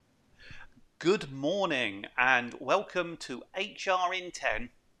Good morning and welcome to HR in 10.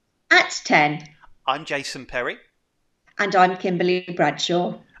 At 10. I'm Jason Perry, And I'm Kimberly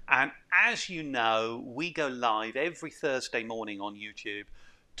Bradshaw. and as you know, we go live every Thursday morning on YouTube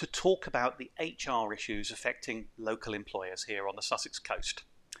to talk about the HR issues affecting local employers here on the Sussex coast.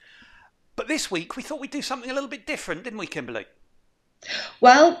 But this week we thought we'd do something a little bit different, didn't we, Kimberly?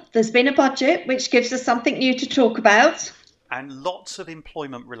 Well, there's been a budget, which gives us something new to talk about. And lots of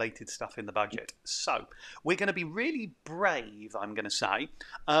employment related stuff in the budget. So we're going to be really brave, I'm going to say.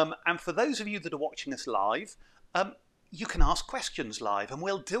 And for those of you that are watching us live, you can ask questions live and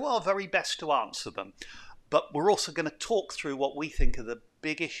we'll do our very best to answer them. But we're also going to talk through what we think are the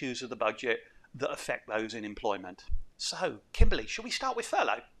big issues of the budget that affect those in employment. So, Kimberly, shall we start with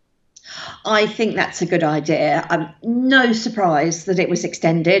furlough? I think that's a good idea. No surprise that it was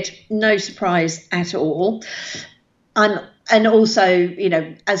extended. No surprise at all. And also,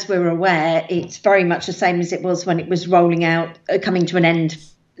 as we're aware, it's very much the same as it was when it was rolling out, coming to an end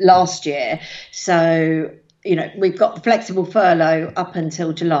last year. So, we've got the flexible furlough up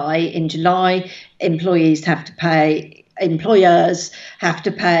until July. In July, employers have to pay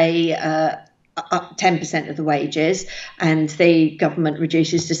up 10% of the wages, and the government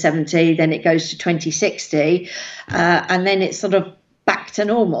reduces to 70, then it goes to 2060, and then it's sort of back to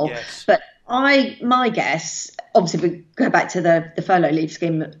normal. Yes. But my guess, obviously we go back to the furlough leave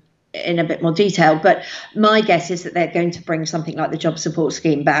scheme in a bit more detail, but my guess is that they're going to bring something like the job support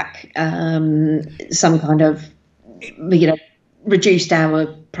scheme back, some kind of, reduced hour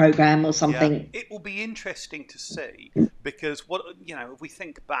program or something. Yeah, it will be interesting to see because if we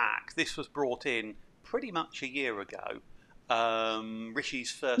think back, this was brought in pretty much a year ago.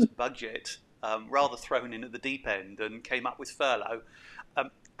 Rishi's first budget, rather thrown in at the deep end, and came up with furlough.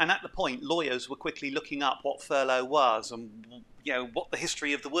 And at the point, lawyers were quickly looking up what furlough was and what the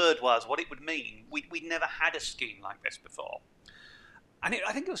history of the word was, what it would mean. We'd never had a scheme like this before. And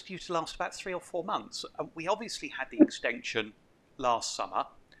I think it was due to last about 3 or 4 months. We obviously had the extension last summer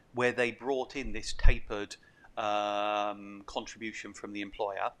where they brought in this tapered contribution from the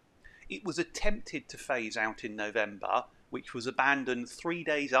employer. It was attempted to phase out in November, which was abandoned 3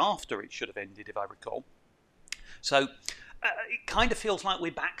 days after it should have ended, if I recall. So it kind of feels like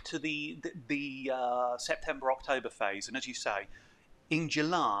we're back to the September-October phase. And as you say, in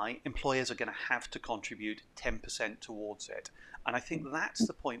July, employers are going to have to contribute 10% towards it. And I think that's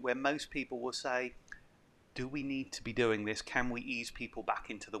the point where most people will say, do we need to be doing this? Can we ease people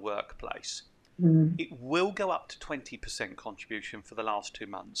back into the workplace? It will go up to 20% contribution for the last 2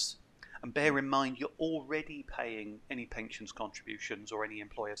 months. And bear in mind, you're already paying any pensions contributions or any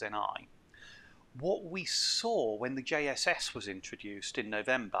employer's NI. What we saw when the JSS was introduced in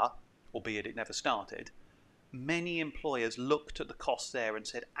November, albeit it never started, many employers looked at the costs there and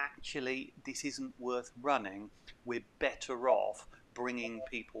said, actually, this isn't worth running. We're better off bringing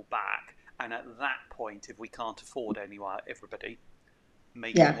people back. And at that point, if we can't afford everybody,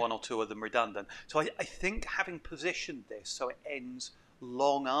 making one or two of them redundant. So I think having positioned this so it ends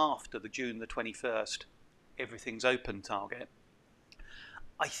long after the June the 21st, everything's open target,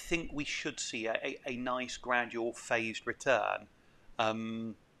 I think we should see a nice gradual phased return.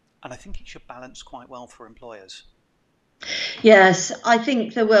 And I think it should balance quite well for employers. Yes, I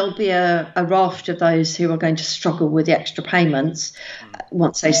think there will be a raft of those who are going to struggle with the extra payments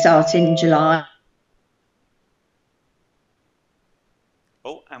once they start in July.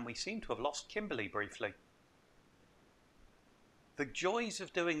 Oh, and we seem to have lost Kimberly briefly. The joys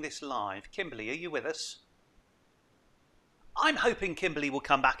of doing this live. Kimberly, are you with us? I'm hoping Kimberly will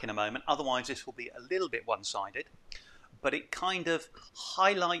come back in a moment, otherwise this will be a little bit one-sided. But it kind of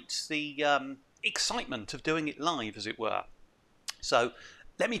highlights the excitement of doing it live, as it were. So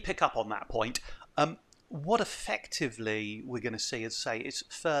let me pick up on that point. What effectively we're going to see, as say, is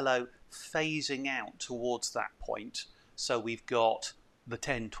furlough phasing out towards that point. So we've got the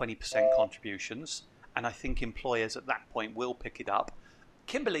 10-20% contributions, and I think employers at that point will pick it up.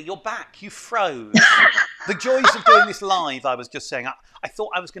 Kimberly, you're back. You froze. The joys of doing this live, I was just saying. I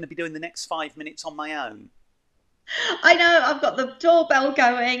thought I was going to be doing the next 5 minutes on my own. I know, I've got the doorbell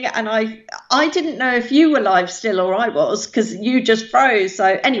going, and I didn't know if you were live still or I was, because you just froze. So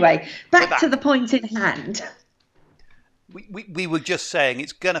anyway, back to the point in hand. We were just saying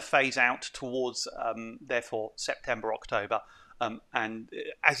it's going to phase out towards, therefore, September, October. And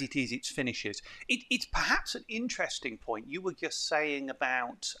as it is, it finishes. It's perhaps an interesting point. You were just saying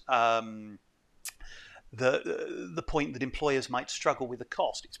about the point that employers might struggle with the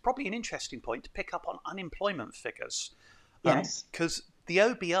cost. It's probably an interesting point to pick up on unemployment figures. Yes. Because The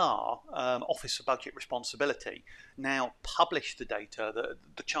OBR, Office for Budget Responsibility, now published the data that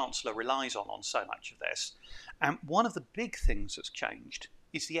the Chancellor relies on so much of this. And one of the big things that's changed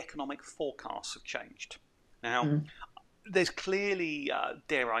is the economic forecasts have changed. Now, there's clearly,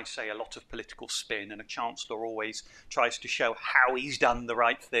 dare I say, a lot of political spin, and a Chancellor always tries to show how he's done the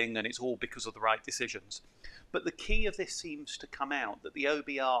right thing and it's all because of the right decisions. But the key of this seems to come out that the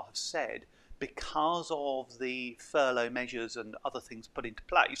OBR have said, because of the furlough measures and other things put into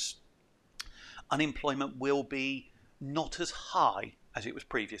place, unemployment will be not as high as it was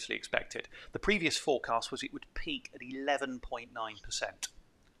previously expected. The previous forecast was it would peak at 11.9%.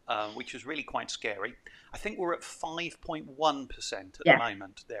 Which is really quite scary. I think we're at 5.1% at the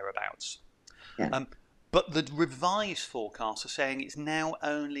moment, thereabouts. Yeah. But the revised forecasts are saying it's now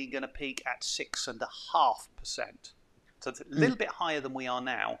only going to peak at 6.5%. So it's a little bit higher than we are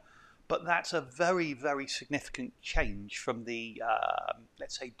now, but that's a very, very significant change from the,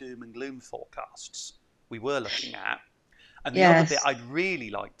 let's say, doom and gloom forecasts we were looking at. And the other bit I'd really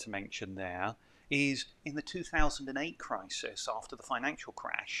like to mention there is in the 2008 crisis, after the financial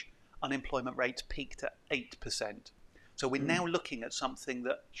crash, unemployment rates peaked at 8%. So we're now looking at something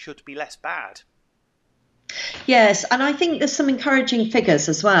that should be less bad. Yes, and I think there's some encouraging figures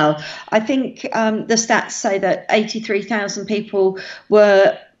as well. I think the stats say that 83,000 people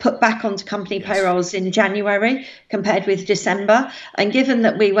were put back onto company payrolls in January compared with December. And given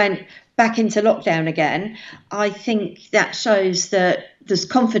that we went back into lockdown again, I think that shows that there's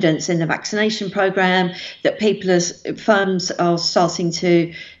confidence in the vaccination program, that firms are starting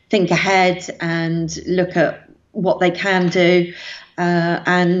to think ahead and look at what they can do.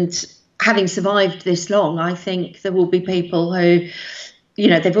 And having survived this long, I think there will be people who,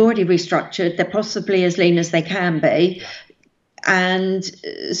 they've already restructured, they're possibly as lean as they can be. Yeah. And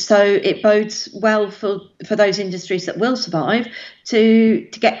so it bodes well for those industries that will survive to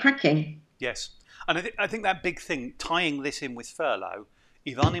get cracking. Yes. And I think that big thing, tying this in with furlough,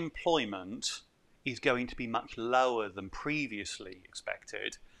 if unemployment is going to be much lower than previously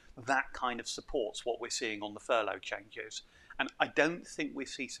expected, that kind of supports what we're seeing on the furlough changes. And I don't think we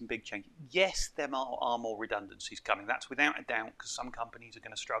see some big change. Yes, there are more redundancies coming. That's without a doubt, because some companies are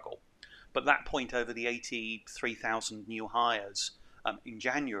going to struggle. But that point over the 83,000 new hires in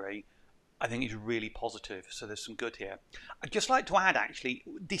January, I think is really positive. So there's some good here. I'd just like to add, actually,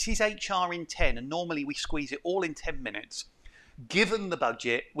 this is HR in 10, and normally we squeeze it all in 10 minutes. Given the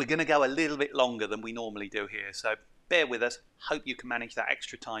budget, we're going to go a little bit longer than we normally do here. So bear with us. Hope you can manage that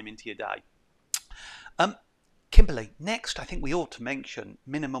extra time into your day. Kimberly, next I think we ought to mention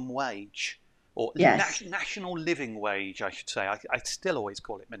minimum wage, or national living wage, I should say. I still always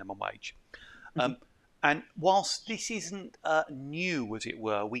call it minimum wage. And whilst this isn't new, as it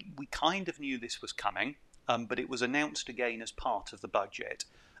were, we kind of knew this was coming, but it was announced again as part of the budget.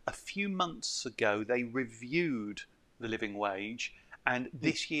 A few months ago, they reviewed the living wage, and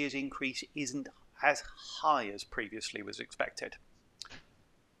this year's increase isn't as high as previously was expected.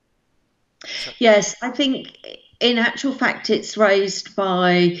 Yes, I think in actual fact it's raised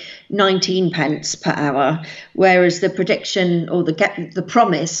by 19 pence per hour, whereas the prediction or the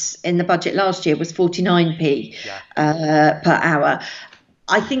promise in the budget last year was 49p per hour.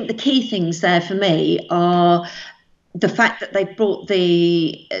 I think the key things there for me are the fact that they brought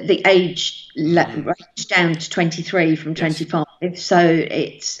the age range down to 23 from 25, so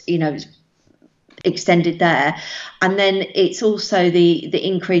it's extended there, and then it's also the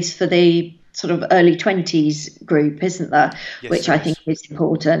increase for the sort of early 20s group, isn't there? Yes, which I think is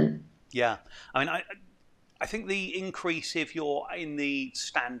important. Yeah, I mean, I think the increase, if you're in the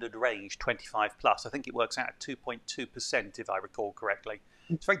standard range, 25 plus, I think it works out at 2.2%, if I recall correctly.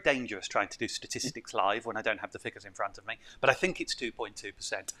 It's very dangerous trying to do statistics live when I don't have the figures in front of me, but I think it's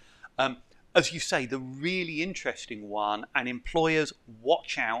 2.2%. As you say, the really interesting one, and employers,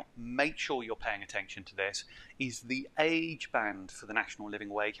 watch out, make sure you're paying attention to this, is the age band for the national living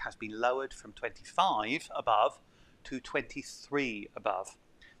wage has been lowered from 25 above to 23 above.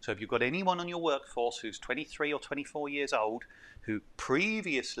 So if you've got anyone on your workforce who's 23 or 24 years old, who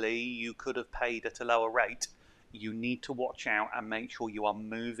previously you could have paid at a lower rate, you need to watch out and make sure you are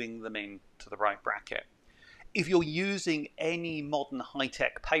moving them into the right bracket. If you're using any modern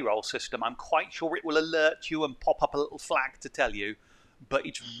high-tech payroll system, I'm quite sure it will alert you and pop up a little flag to tell you, but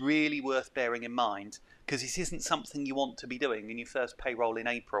it's really worth bearing in mind because this isn't something you want to be doing in your first payroll in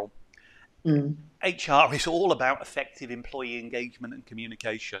April. HR is all about effective employee engagement and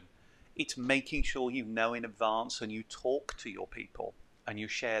communication. It's making sure you know in advance and you talk to your people and you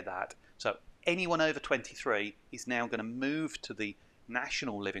share that. So anyone over 23 is now going to move to the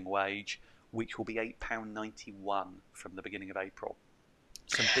national living wage, which will be £8.91 from the beginning of April.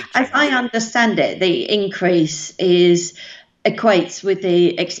 some big As changes. I understand it, the increase equates with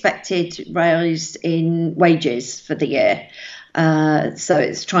the expected rise in wages for the year. So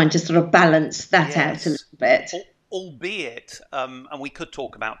it's trying to sort of balance that out a Yes. little bit. Albeit, and we could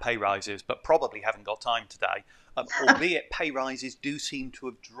talk about pay rises, but probably haven't got time today. Albeit pay rises do seem to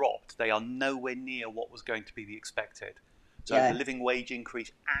have dropped. They are nowhere near what was going to be the expected. So Yeah. the living wage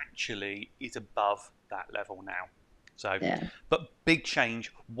increase actually is above that level now. So, Yeah. but big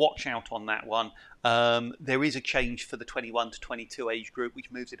change. Watch out on that one. There is a change for the 21 to 22 age group,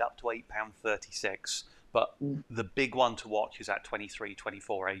 which moves it up to £8.36. But the big one to watch is that 23,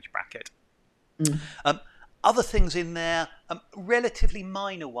 24 age bracket. Other things in there, relatively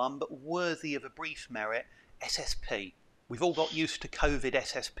minor one, but worthy of a brief merit, SSP. We've all got used to COVID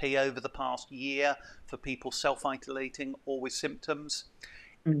SSP over the past year for people self-isolating or with symptoms.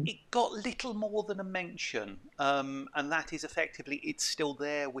 It got little more than a mention, and that is effectively it's still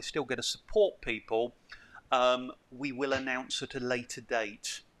there. We're still going to support people. We will announce at a later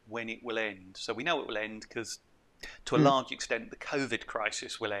date when it will end. So we know it will end because to a large extent the COVID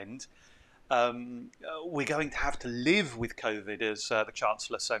crisis will end. We're going to have to live with COVID, as the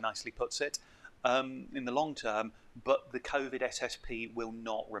Chancellor so nicely puts it, in the long term, but the COVID SSP will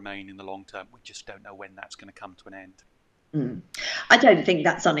not remain in the long term. We just don't know when that's going to come to an end. I don't think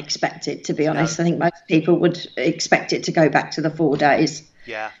that's unexpected, to be honest. I think most people would expect it to go back to the 4 days.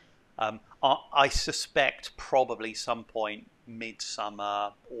 Yeah. I suspect probably some point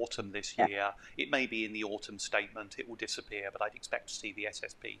midsummer, autumn this year. It may be in the autumn statement, it will disappear, but I'd expect to see the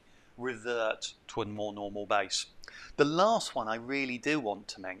SSP revert to a more normal base. The last one I really do want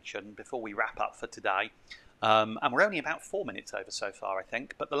to mention before we wrap up for today, and we're only about 4 minutes over so far, I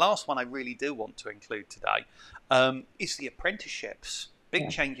think, but the last one I really do want to include today is the apprenticeships.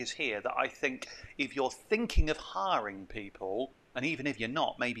 Big changes here that I think if you're thinking of hiring people, and even if you're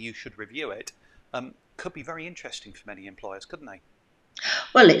not, maybe you should review it, could be very interesting for many employers, couldn't they?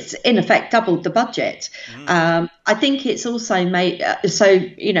 Well, it's in effect doubled the budget. I think it's also made so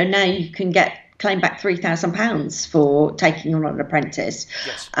now you can claim back £3,000 for taking on an apprentice.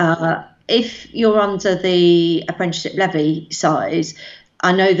 Yes. If you're under the apprenticeship levy size,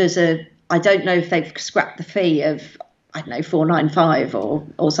 I know I don't know if they've scrapped the fee of, I don't know,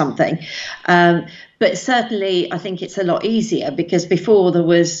 £495 or something, but certainly I think it's a lot easier because before there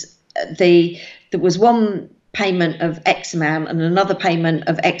was one payment of X amount and another payment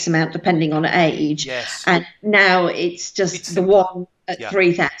of X amount depending on age. Yes. And now it's just the one at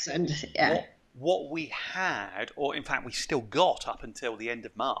 3,000. Yeah. What we had, or in fact we still got up until the end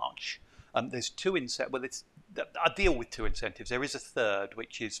of March, there's two incentives. Well, I deal with two incentives. There is a third,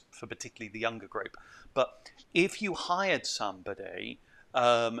 which is for particularly the younger group. But if you hired somebody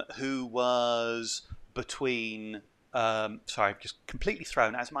who was between sorry, I've just completely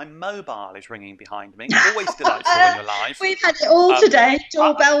thrown as my mobile is ringing behind me. Always delightful when you're live. We've had it all today.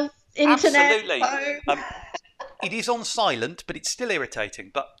 Doorbell, internet, absolutely. phone. It is on silent, but it's still irritating,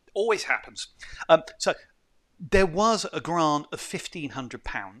 but always happens. So there was a grant of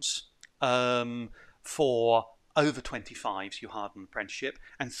 £1,500 for over 25s you hired an apprenticeship,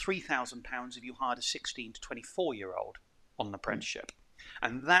 and £3,000 if you hired a 16 to 24-year-old on an apprenticeship.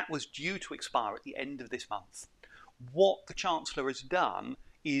 And that was due to expire at the end of this month. What the Chancellor has done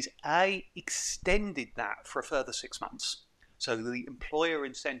is extended that for a further 6 months. So the employer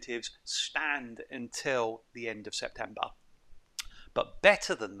incentives stand until the end of September. But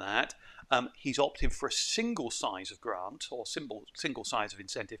better than that, he's opted for a single size of grant or single size of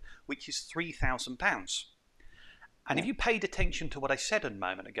incentive, which is £3,000. And if you paid attention to what I said a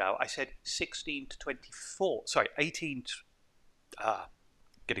moment ago, I said 18 to,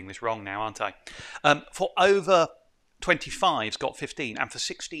 getting this wrong now, aren't I? For over 25s got 15, and for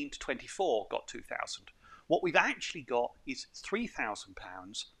 16 to 24 got 2,000. What we've actually got is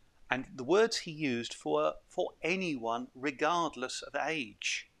 £3,000, and the words he used for anyone regardless of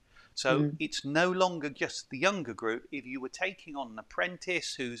age. So it's no longer just the younger group. If you were taking on an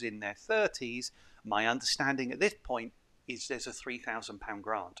apprentice who's in their 30s, my understanding at this point is there's a £3,000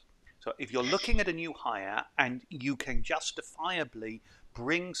 grant. So if you're looking at a new hire and you can justifiably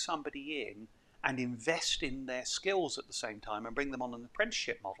bring somebody in and invest in their skills at the same time and bring them on an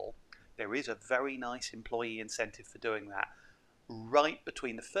apprenticeship model, there is a very nice employee incentive for doing that right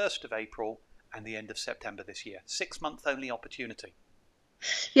between the 1st of April and the end of September this year. 6-month only opportunity.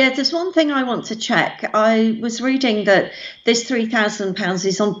 Yeah, there's one thing I want to check. I was reading that this £3,000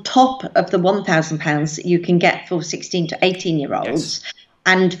 is on top of the £1,000 that you can get for 16 to 18-year-olds. Yes.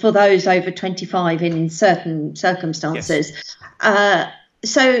 And for those over 25 in certain circumstances. Yes.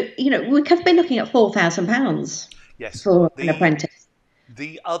 So, we could be looking at £4,000 yes. for an apprentice.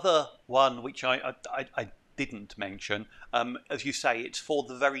 The other one, which I didn't mention, as you say, it's for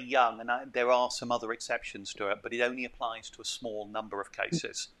the very young, and there are some other exceptions to it, but it only applies to a small number of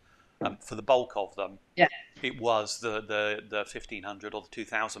cases. For the bulk of them, Yeah. it was the £1,500 or the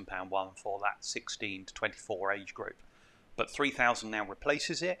 £2,000 one for that 16 to 24 age group. But 3,000 now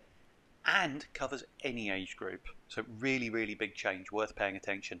replaces it and covers any age group. So really, really big change, worth paying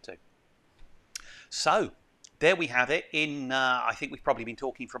attention to. So there we have it. I think we've probably been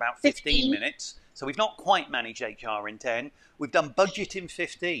talking for about 15 minutes. So we've not quite managed HR in 10. We've done budget in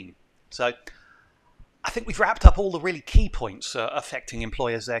 15. So I think we've wrapped up all the really key points affecting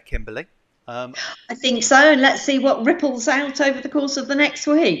employers there, Kimberly. I think so, and let's see what ripples out over the course of the next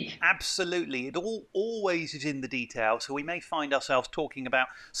week. Absolutely. It always is in the detail, so we may find ourselves talking about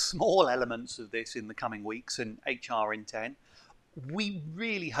small elements of this in the coming weeks in HR in 10. We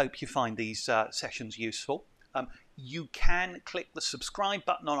really hope you find these sessions useful. You can click the subscribe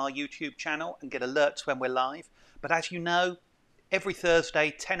button on our YouTube channel and get alerts when we're live. But as you know, every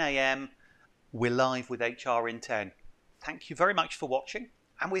Thursday, 10 a.m., we're live with HR in 10. Thank you very much for watching,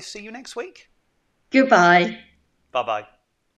 and we'll see you next week. Goodbye. Bye-bye.